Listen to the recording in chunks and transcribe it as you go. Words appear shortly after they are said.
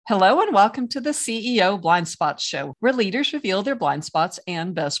Hello and welcome to the CEO Blind Spots Show, where leaders reveal their blind spots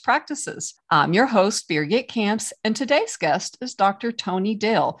and best practices. I'm your host, Birgit Kamps, and today's guest is Dr. Tony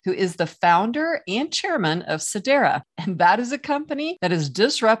Dale, who is the founder and chairman of Sedera. And that is a company that is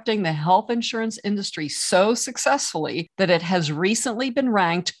disrupting the health insurance industry so successfully that it has recently been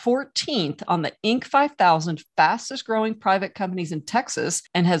ranked 14th on the Inc. 5000 fastest growing private companies in Texas,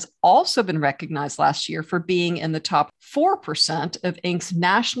 and has also been recognized last year for being in the top 4% of Inc.'s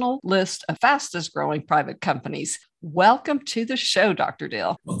national list of fastest growing private companies. Welcome to the show, Dr.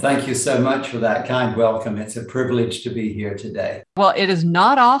 Dale. Well, thank you so much for that kind welcome. It's a privilege to be here today. Well, it is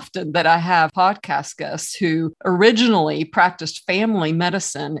not often that I have podcast guests who originally practiced family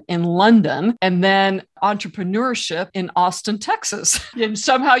medicine in London and then entrepreneurship in Austin, Texas. And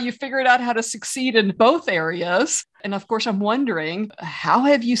somehow you figured out how to succeed in both areas. And of course, I'm wondering, how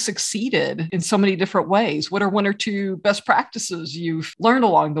have you succeeded in so many different ways? What are one or two best practices you've learned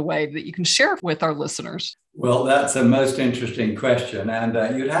along the way that you can share with our listeners? Well, that's a most interesting question.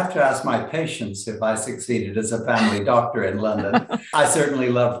 And you'd have to ask my patients if I succeeded as a family doctor in London. I certainly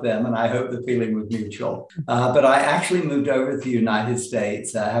loved them, and I hope the feeling was mutual. But I actually moved over to the United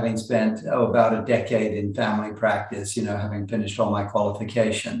States, having spent about a decade in family practice, having finished all my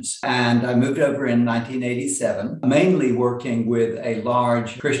qualifications. And I moved over in 1987, mainly working with a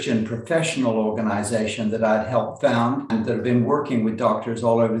large Christian professional organization that I'd helped found and that have been working with doctors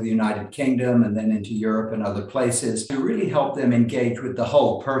all over the United Kingdom and then into Europe and other places to really help them engage with the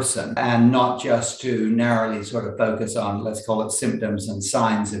whole person and not just to narrowly sort of focus on, let's call it, symptoms and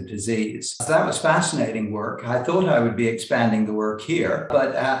signs of disease. So that was fascinating work. I thought I would be expanding the work here,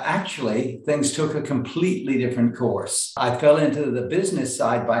 but actually things took a completely different course. I fell into the business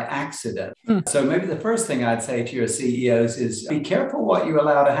side by accident. So maybe the first thing I'd say to your CEOs is be careful what you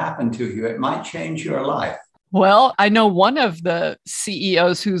allow to happen to you. It might change your life. Well, I know one of the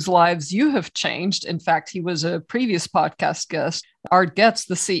CEOs whose lives you have changed. In fact, he was a previous podcast guest. Art Getz,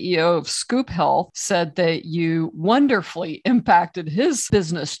 the CEO of Scoop Health, said that you wonderfully impacted his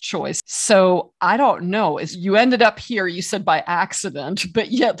business choice. So I don't know, you ended up here, you said by accident,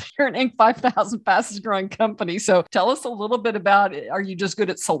 but yet you're an Inc. 5000 fastest growing company. So tell us a little bit about it. Are you just good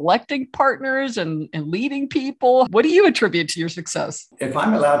at selecting partners and leading people? What do you attribute to your success? If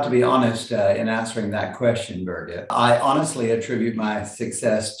I'm allowed to be honest in answering that question, Birgit, I honestly attribute my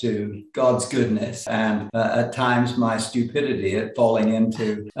success to God's goodness and at times my stupidity at falling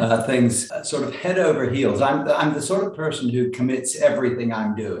into things sort of head over heels. I'm the sort of person who commits everything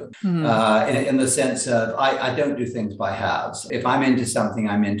I'm doing in the sense of I don't do things by halves. If I'm into something,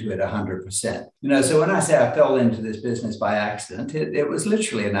 I'm into it 100%. So when I say I fell into this business by accident, it was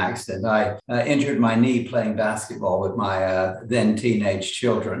literally an accident. I injured my knee playing basketball with my then teenage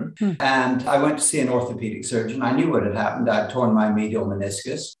children. And I went to see an orthopedic surgeon. I knew what had happened. I'd torn my medial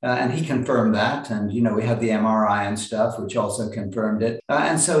meniscus and he confirmed that. And, we had the MRI and stuff, which also confirmed it.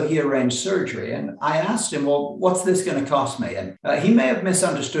 And so he arranged surgery. And I asked him, well, what's this going to cost me? And he may have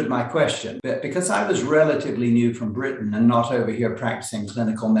misunderstood my question, but because I was relatively new from Britain and not over here practicing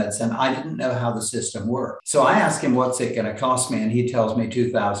clinical medicine, I didn't know how the system worked. So I asked him, what's it going to cost me? And he tells me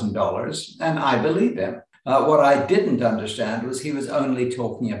 $2,000. And I believe him. What I didn't understand was he was only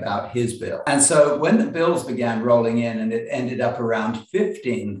talking about his bill. And so when the bills began rolling in and it ended up around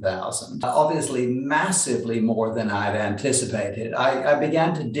 $15,000, obviously massively more than I'd anticipated, I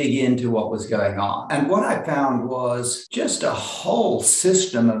began to dig into what was going on. And what I found was just a whole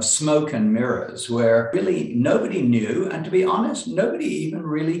system of smoke and mirrors where really nobody knew. And to be honest, nobody even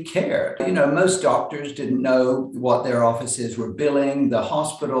really cared. Most doctors didn't know what their offices were billing. The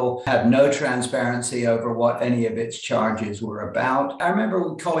hospital had no transparency over what any of its charges were about. I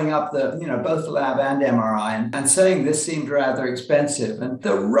remember calling up both the lab and MRI and saying this seemed rather expensive. And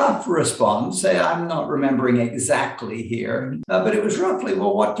the rough response, I'm not remembering exactly here, but it was roughly,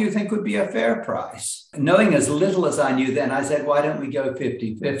 well, what do you think would be a fair price? Knowing as little as I knew then, I said, why don't we go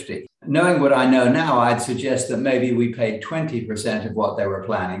 50-50? Knowing what I know now, I'd suggest that maybe we paid 20% of what they were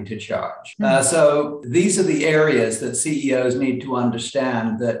planning to charge. So these are the areas that CEOs need to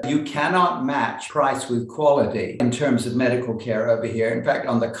understand, that you cannot match price with quality in terms of medical care over here. In fact,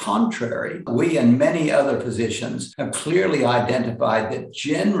 on the contrary, we and many other physicians have clearly identified that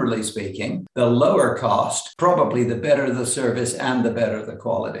generally speaking, the lower cost, probably the better the service and the better the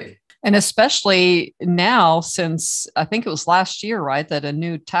quality. And especially now, since I think it was last year, right, that a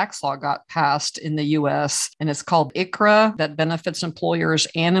new tax law got passed in the US, and it's called ICRA, that benefits employers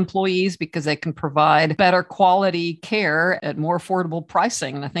and employees because they can provide better quality care at more affordable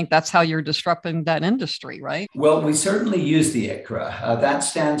pricing. And I think that's how you're disrupting that industry, right? Well, we certainly use the ICRA. That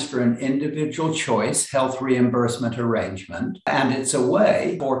stands for an individual choice health reimbursement arrangement. And it's a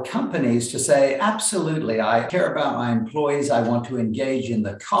way for companies to say, absolutely, I care about my employees. I want to engage in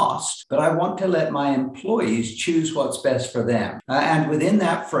the cost, but I want to let my employees choose what's best for them. And within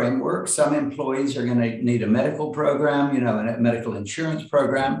that framework, some employees are going to need a medical program, a medical insurance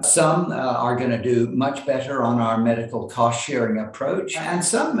program. Some are going to do much better on our medical cost sharing approach. And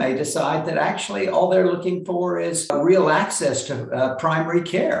some may decide that actually all they're looking for is real access to primary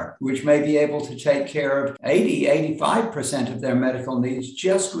care, which may be able to take care of 85% of their medical needs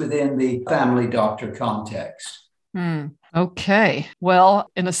just within the family doctor context. Okay. Well,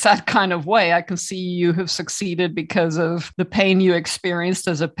 in a sad kind of way, I can see you have succeeded because of the pain you experienced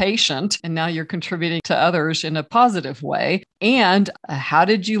as a patient, and now you're contributing to others in a positive way. And how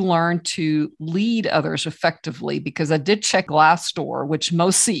did you learn to lead others effectively? Because I did check Glassdoor, which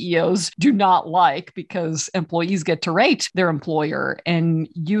most CEOs do not like because employees get to rate their employer, and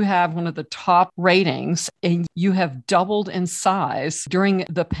you have one of the top ratings, and you have doubled in size during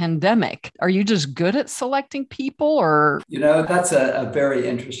the pandemic. Are you just good at selecting people, or? That's a very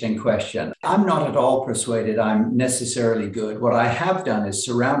interesting question. I'm not at all persuaded I'm necessarily good. What I have done is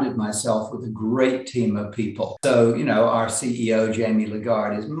surrounded myself with a great team of people. So, our CEO, Jamie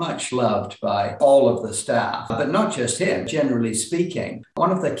Lagarde, is much loved by all of the staff, but not just him. Generally speaking,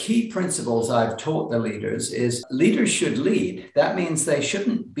 one of the key principles I've taught the leaders is leaders should lead. That means they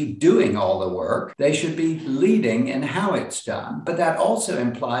shouldn't be doing all the work. They should be leading in how it's done. But that also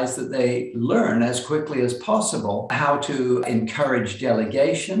implies that they learn as quickly as possible how to encourage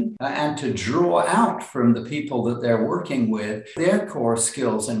delegation and to draw out from the people that they're working with their core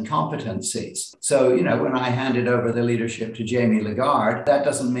skills and competencies. So, when I handed over the leadership to Jamie Lagarde, that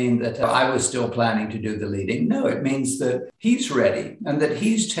doesn't mean that I was still planning to do the leading. No, it means that he's ready and that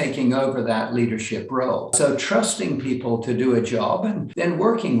he's taking over that leadership role. So trusting people to do a job and then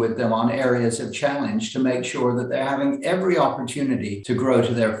working with them on areas of challenge to make sure that they're having every opportunity to grow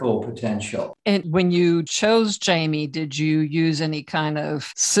to their full potential. And when you chose Jamie, did you use any kind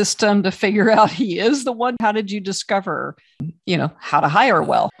of system to figure out he is the one? How did you discover, how to hire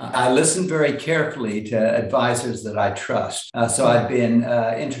well? I listened very carefully to advisors that I trust. So I'd been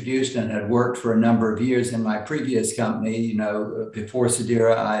introduced and had worked for a number of years in my previous company. Before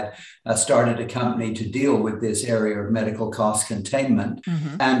Sedera, I'd started a company to deal with this area of medical cost containment.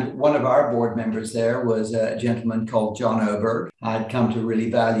 Mm-hmm. And one of our board members there was a gentleman called John Oberg. I'd come to really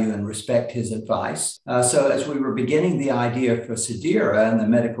value and respect his advice. So as we were beginning the idea for Sedera and the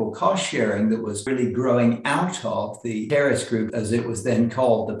medical cost sharing that was really growing out of the Harris Group, as it was then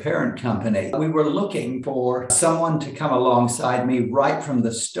called, the parent company, we were looking for someone to come alongside me right from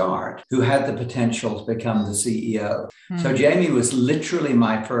the start who had the potential to become the CEO. So Jamie was literally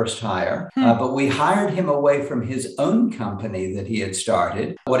my first hire, but we hired him away from his own company that he had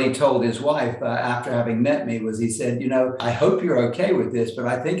started. What he told his wife after having met me was, he said, I hope you're okay with this, but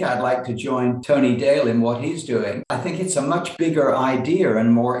I think I'd like to join Tony Dale in what he's doing. I think it's a much bigger idea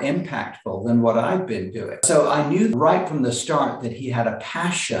and more impactful than what I've been doing. So I knew right from the start that he had a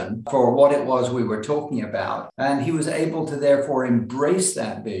passion for what it was we were talking about. And he was able to therefore embrace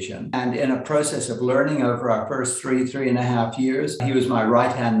that vision. And in a process of learning over our first three and a half years, he was my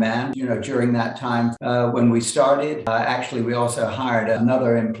right-hand man. During that time when we started, actually, we also hired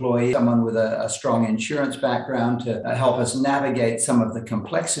another employee, someone with a strong insurance background to help us navigate some of the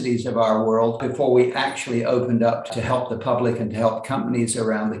complexities of our world before we actually opened up to help the public and to help companies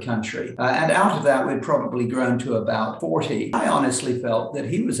around the country. And out of that, we'd probably grown to about 40. I honestly felt that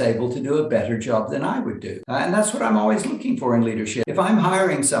he was able to do a better job than I would do. And that's what I'm always looking for in leadership. If I'm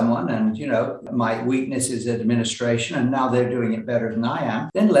hiring someone and, my weakness is administration and now they're doing it better than I am,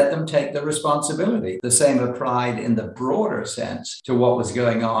 then let them take the responsibility. The same applied in the broader sense to what was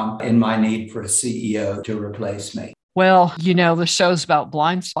going on in my need for a CEO to replace me. Well, the show's about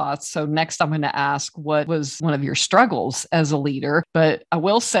blind spots. So next I'm going to ask what was one of your struggles as a leader. But I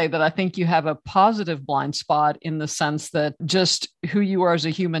will say that I think you have a positive blind spot in the sense that just who you are as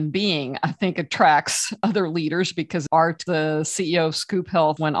a human being, I think attracts other leaders, because Art, the CEO of Scoop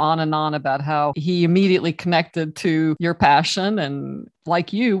Health, went on and on about how he immediately connected to your passion and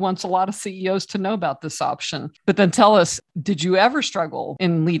like you, wants a lot of CEOs to know about this option. But then tell us, did you ever struggle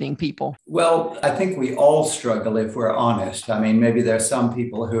in leading people? Well, I think we all struggle if we're honest. I mean, maybe there's some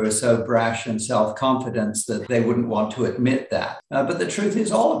people who are so brash and self-confident that they wouldn't want to admit that. But the truth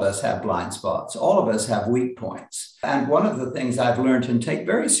is, all of us have blind spots. All of us have weak points. And one of the things I've learned and take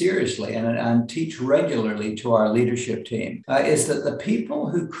very seriously and teach regularly to our leadership team is that the people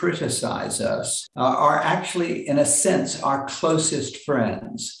who criticize us are actually, in a sense, our closest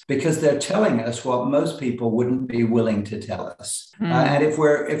friends, because they're telling us what most people wouldn't be willing to tell us. And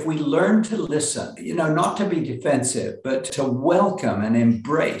if we learn to listen, not to be defensive, but to welcome and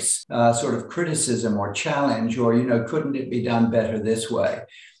embrace sort of criticism or challenge, or, couldn't it be done better this way?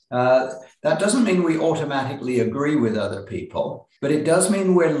 That doesn't mean we automatically agree with other people, but it does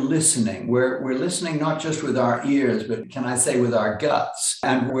mean we're listening. We're listening not just with our ears, but can I say with our guts?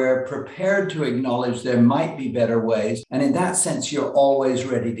 And we're prepared to acknowledge there might be better ways. And in that sense, you're always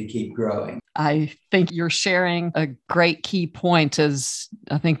ready to keep growing. I think you're sharing a great key point, as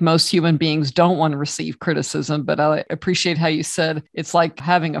I think most human beings don't want to receive criticism, but I appreciate how you said it's like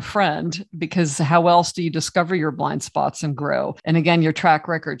having a friend, because how else do you discover your blind spots and grow? And again, your track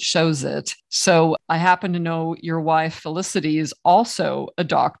record shows it. So I happen to know your wife, Felicity, is also a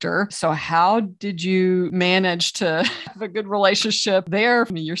doctor. So how did you manage to have a good relationship there?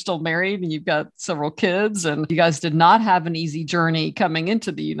 I mean, you're still married and you've got several kids, and you guys did not have an easy journey coming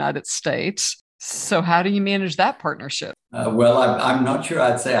into the United States. So how do you manage that partnership? Well, I'm not sure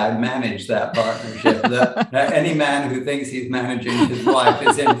I'd say I manage that partnership. Any man who thinks he's managing his wife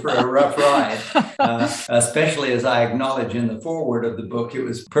is in for a rough ride, especially as I acknowledge in the foreword of the book, it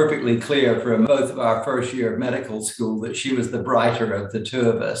was perfectly clear from both of our first year of medical school that she was the brighter of the two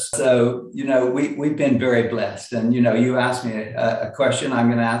of us. So, we've been very blessed. And, you asked me a question, I'm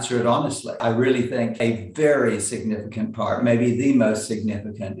going to answer it honestly. I really think a very significant part, maybe the most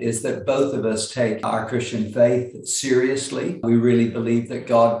significant, is that both of us take our Christian faith seriously. We really believe that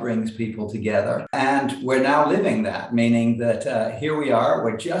God brings people together. And we're now living that, meaning that here we are.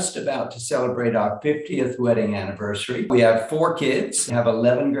 We're just about to celebrate our 50th wedding anniversary. We have 4 kids, have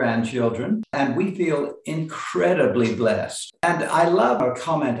 11 grandchildren, and we feel incredibly blessed. And I love a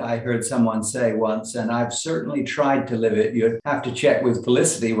comment I heard someone say once, and I've certainly tried to live it. You'd have to check with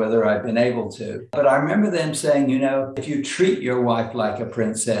Felicity whether I've been able to. But I remember them saying, if you treat your wife like a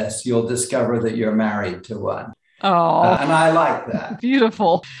princess, you'll discover that you're married to one. Oh, and I like that.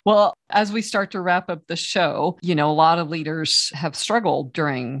 Beautiful. Well, as we start to wrap up the show, a lot of leaders have struggled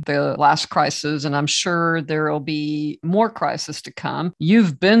during the last crisis, and I'm sure there will be more crises to come.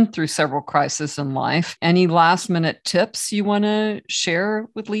 You've been through several crises in life. Any last minute tips you want to share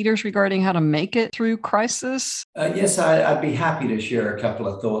with leaders regarding how to make it through crisis? Yes, I'd be happy to share a couple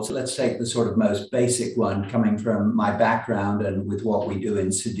of thoughts. Let's take the sort of most basic one coming from my background and with what we do in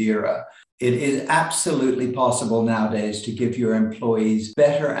Sedera. It is absolutely possible nowadays to give your employees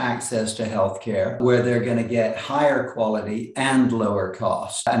better access to healthcare where they're going to get higher quality and lower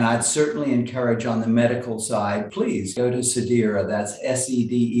cost. And I'd certainly encourage on the medical side, please go to Sedera, that's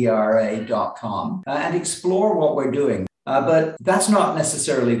sedera.com, and explore what we're doing. But that's not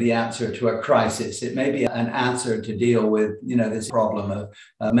necessarily the answer to a crisis. It may be an answer to deal with, this problem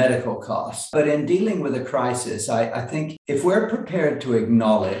of medical costs. But in dealing with a crisis, I think if we're prepared to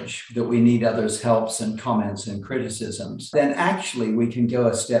acknowledge that we need others' helps and comments and criticisms, then actually we can go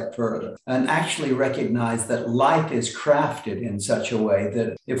a step further and actually recognize that life is crafted in such a way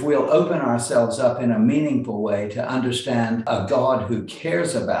that if we'll open ourselves up in a meaningful way to understand a God who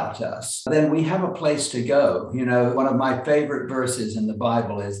cares about us, then we have a place to go. One of my favorite verses in the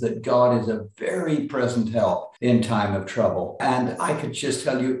Bible is that God is a very present help in time of trouble. And I could just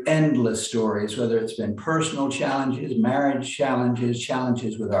tell you endless stories, whether it's been personal challenges, marriage challenges,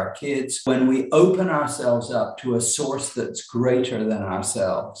 challenges with our kids. When we open ourselves up to a source that's greater than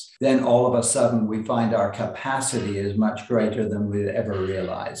ourselves, then all of a sudden we find our capacity is much greater than we'd ever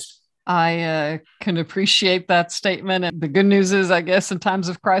realized. I can appreciate that statement. And the good news is, I guess, in times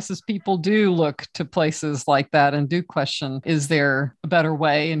of crisis, people do look to places like that and do question, is there a better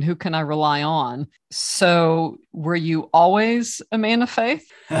way and who can I rely on? So were you always a man of faith?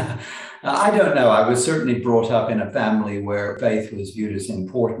 I don't know. I was certainly brought up in a family where faith was viewed as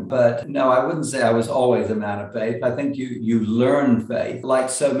important. But no, I wouldn't say I was always a man of faith. I think you learn faith, like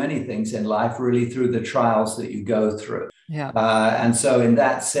so many things in life, really through the trials that you go through. Yeah. And so in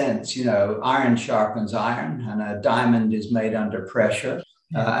that sense, iron sharpens iron and a diamond is made under pressure.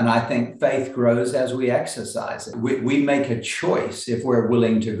 And I think faith grows as we exercise it. We make a choice if we're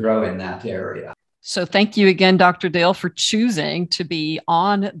willing to grow in that area. So thank you again, Dr. Dale, for choosing to be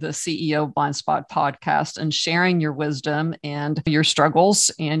on the CEO Blind Spot podcast and sharing your wisdom and your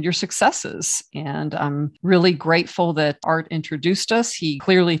struggles and your successes. And I'm really grateful that Art introduced us. He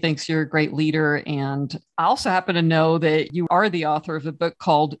clearly thinks you're a great leader. And I also happen to know that you are the author of a book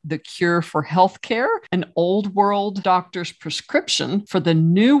called The Cure for Healthcare, an old world doctor's prescription for the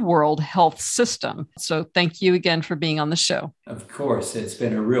new world health system. So thank you again for being on the show. Of course, it's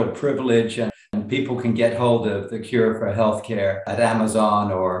been a real privilege. And people can get hold of The Cure for Healthcare at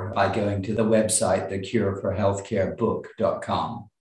Amazon or by going to the website, thecureforhealthcarebook.com.